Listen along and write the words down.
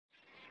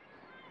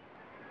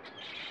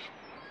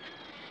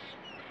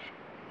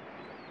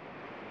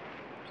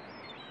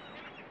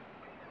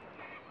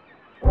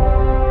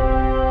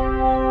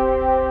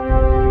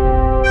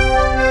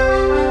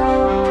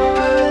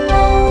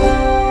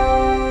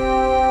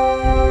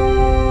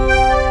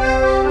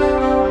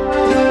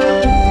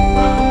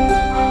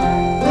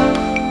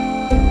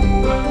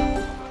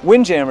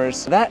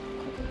Windjammers, that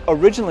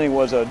originally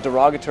was a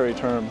derogatory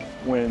term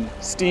when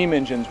steam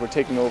engines were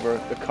taking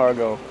over the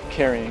cargo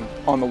carrying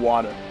on the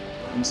water.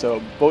 And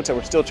so boats that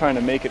were still trying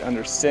to make it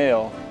under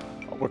sail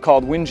were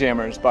called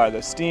windjammers by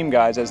the steam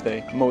guys as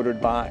they motored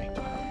by.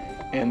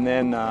 And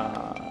then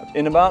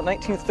in about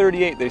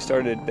 1938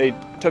 they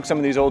took some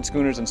of these old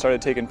schooners and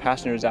started taking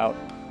passengers out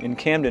in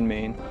Camden,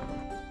 Maine.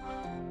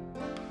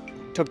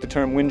 Took the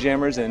term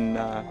windjammers and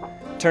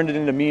turned it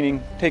into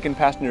meaning taking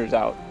passengers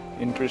out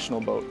in a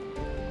traditional boat.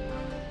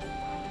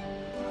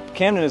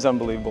 Camden is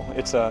unbelievable.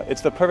 It's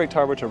the perfect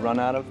harbor to run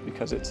out of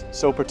because it's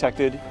so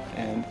protected,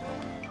 and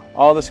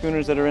all the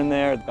schooners that are in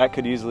there, that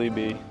could easily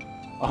be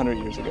 100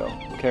 years ago,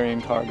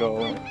 carrying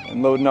cargo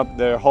and loading up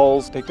their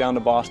hulls, take down to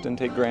Boston,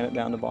 take granite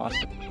down to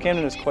Boston.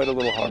 Camden is quite a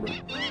little harbor.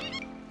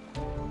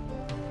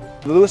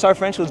 The Louis R.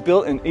 French was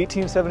built in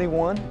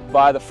 1871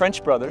 by the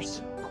French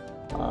brothers,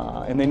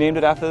 and they named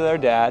it after their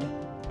dad.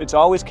 It's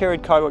always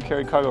carried cargo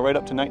right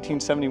up to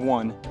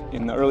 1971.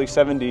 In the early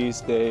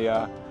 70s, they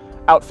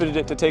outfitted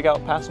it to take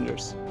out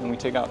passengers, and we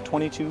take out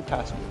 22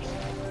 passengers.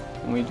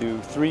 And we do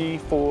 3,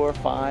 4,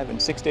 5, and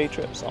 6-day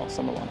trips all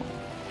summer long.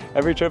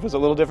 Every trip is a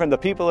little different. The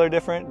people are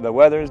different, the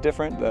weather is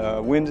different,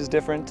 the wind is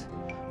different.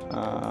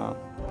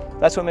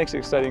 That's what makes it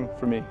exciting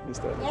for me, is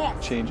the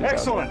changes.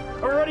 Excellent.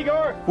 Are we ready to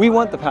go? We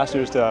want the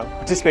passengers to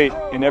participate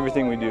in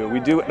everything we do. We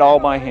do it all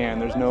by hand.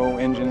 There's no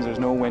engines, there's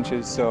no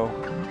winches, so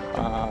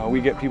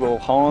we get people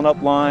hauling up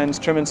lines,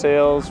 trimming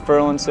sails,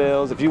 furling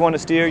sails. If you want to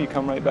steer, you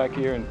come right back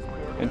here and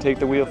take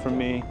the wheel from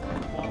me.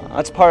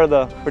 That's part of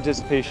the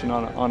participation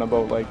on a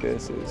boat like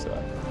this. Is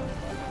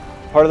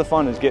part of the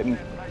fun is getting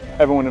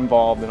everyone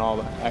involved in all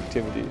the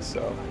activities,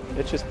 so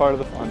it's just part of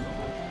the fun.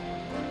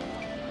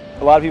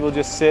 A lot of people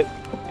just sit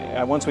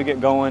once we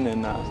get going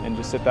and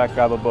just sit back,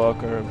 grab a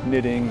book or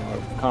knitting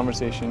or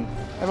conversation.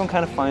 Everyone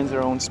kind of finds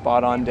their own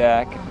spot on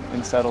deck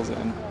and settles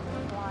in.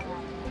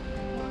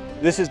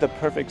 This is the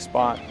perfect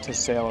spot to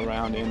sail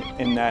around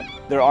in that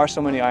there are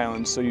so many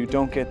islands, so you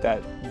don't get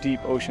that deep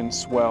ocean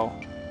swell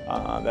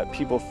that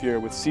people fear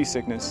with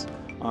seasickness.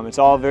 It's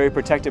all very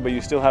protected, but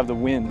you still have the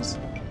winds,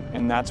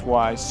 and that's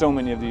why so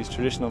many of these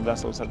traditional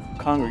vessels have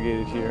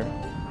congregated here,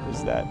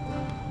 is that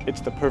it's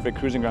the perfect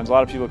cruising grounds. A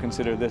lot of people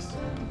consider this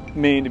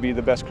Maine to be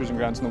the best cruising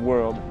grounds in the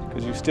world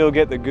because you still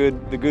get the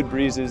good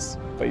breezes,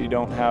 but you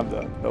don't have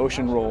the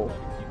ocean roll.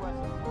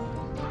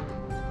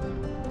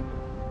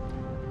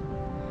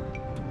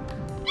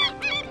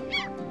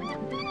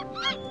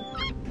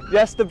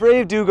 Yes, the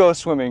brave do go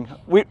swimming.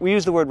 We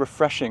use the word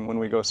refreshing when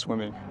we go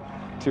swimming.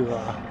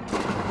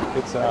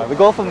 It's the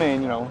Gulf of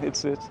Maine, you know.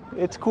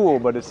 It's cool,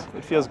 but it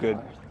feels good.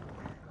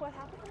 What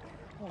happened?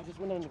 Oh, I just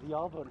went into the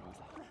yawl boat.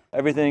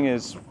 Everything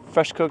is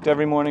fresh cooked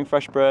every morning,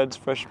 fresh breads,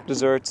 fresh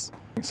desserts.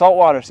 Salt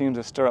water seems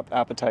to stir up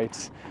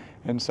appetites,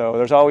 and so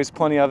there's always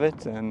plenty of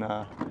it. And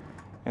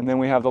then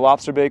we have the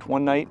lobster bake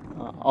one night,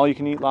 all you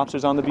can eat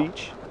lobsters on the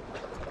beach.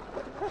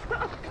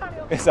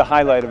 It's a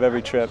highlight of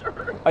every trip.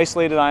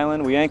 Isolated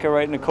island, we anchor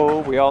right in a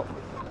cove. We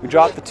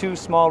drop the 2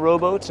 small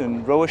rowboats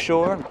and row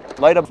ashore,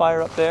 light a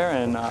fire up there,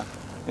 and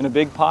in a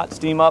big pot,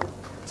 steam up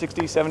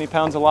 60, 70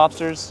 pounds of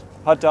lobsters,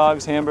 hot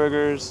dogs,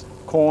 hamburgers,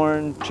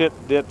 corn, chip,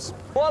 dips,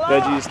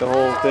 veggies, the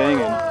whole thing,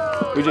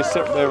 and we just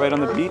sit there right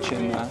on the beach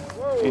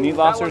and eat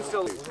lobsters.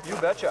 You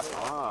betcha.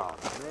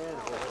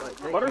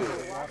 But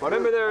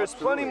remember, there's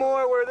plenty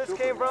more where this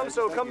came from,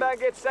 so come back,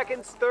 get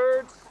seconds,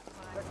 thirds.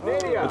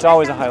 It's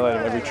always a highlight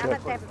of every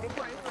trip.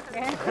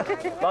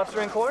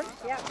 Lobster and corn?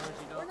 Yeah.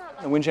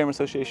 The Windjammer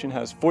Association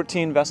has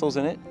 14 vessels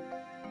in it.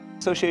 The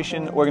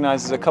association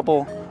organizes a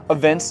couple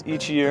events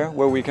each year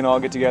where we can all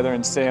get together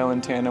and sail in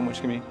tandem,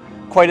 which can be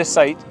quite a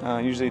sight,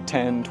 usually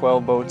 10,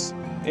 12 boats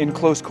in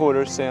close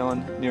quarters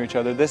sailing near each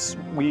other. This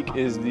week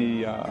is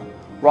the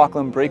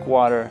Rockland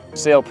Breakwater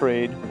Sail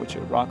Parade, which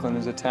Rockland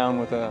is a town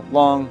with a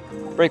long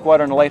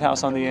breakwater and a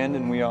lighthouse on the end,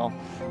 and we all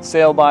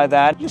sail by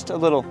that. Just a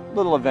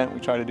little event we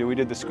try to do. We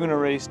did the schooner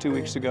race 2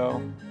 weeks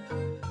ago.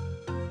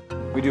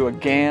 We do a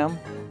gam,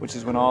 which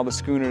is when all the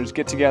schooners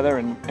get together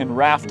and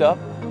raft up.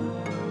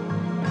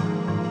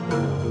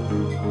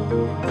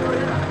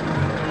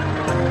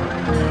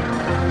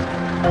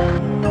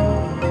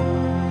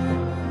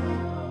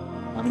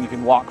 You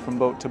can walk from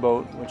boat to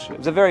boat, which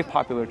is a very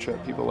popular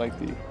trip. People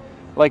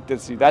like to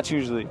see. That's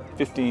usually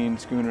 15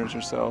 schooners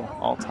or so,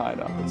 all tied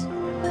up.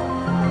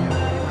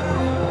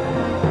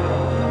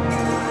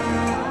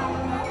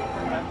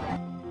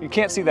 You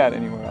can't see that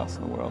anywhere else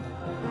in the world.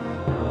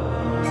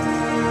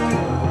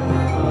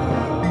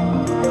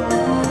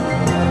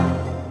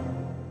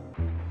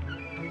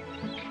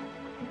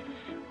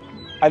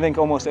 I think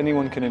almost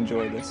anyone can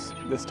enjoy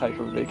this type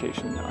of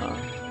vacation.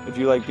 If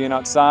you like being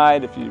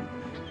outside, if you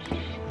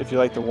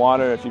like the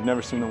water, if you've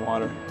never seen the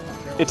water,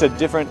 it's a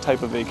different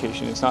type of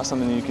vacation. It's not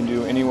something you can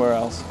do anywhere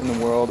else in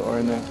the world or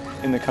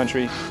in the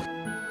country.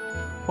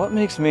 What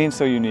makes Maine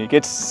so unique?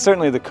 It's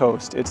certainly the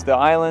coast. It's the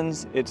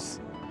islands. It's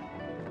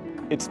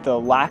the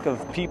lack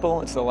of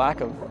people. It's the lack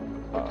of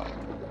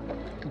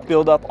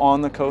build-up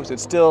on the coast.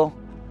 It's still,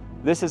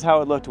 this is how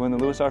it looked when the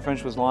Louis R.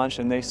 French was launched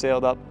and they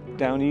sailed up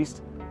down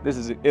east.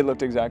 It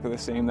looked exactly the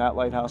same. That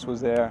lighthouse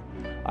was there,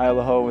 Isle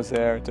of Ho was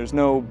there. There's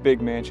no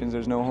big mansions,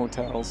 there's no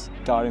hotels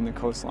dotting the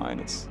coastline.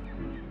 It's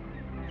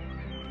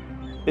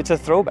a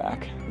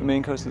throwback. The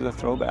Maine coast is a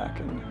throwback,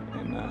 and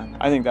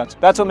I think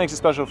that's what makes it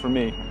special for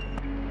me.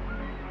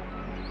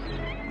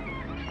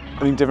 I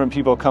think different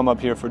people come up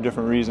here for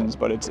different reasons,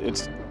 but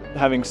it's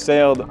having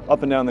sailed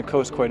up and down the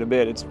coast quite a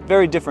bit, it's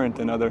very different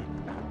than other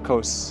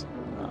coasts,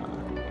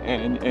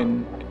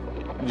 and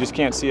you just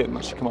can't see it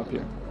unless you come up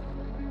here.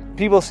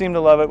 People seem to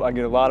love it. I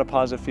get a lot of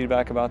positive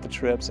feedback about the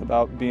trips,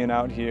 about being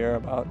out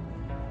here,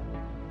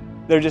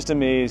 they're just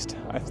amazed,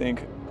 I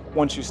think,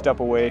 once you step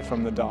away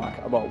from the dock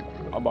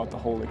about the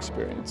whole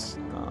experience.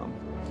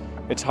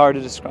 It's hard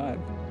to describe.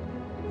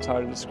 It's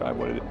hard to describe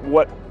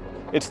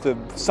it's the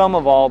sum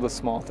of all the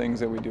small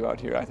things that we do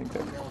out here, I think,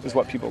 that is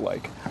what people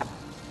like.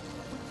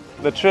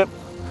 The trip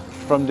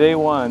from day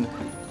 1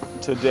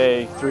 to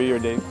day 3 or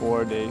day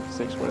 4, day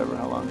 6, whatever,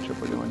 how long the trip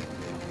we're doing,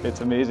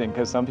 it's amazing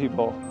because some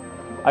people,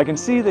 I can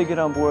see they get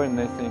on board and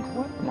they think,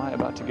 what am I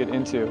about to get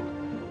into?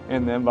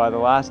 And then by the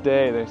last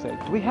day they say,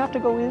 do we have to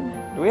go in?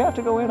 Do we have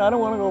to go in? I don't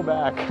want to go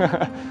back.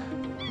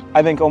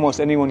 I think almost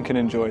anyone can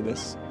enjoy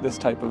this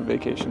type of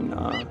vacation.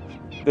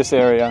 This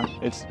area,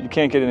 you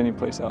can't get it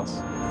anyplace else.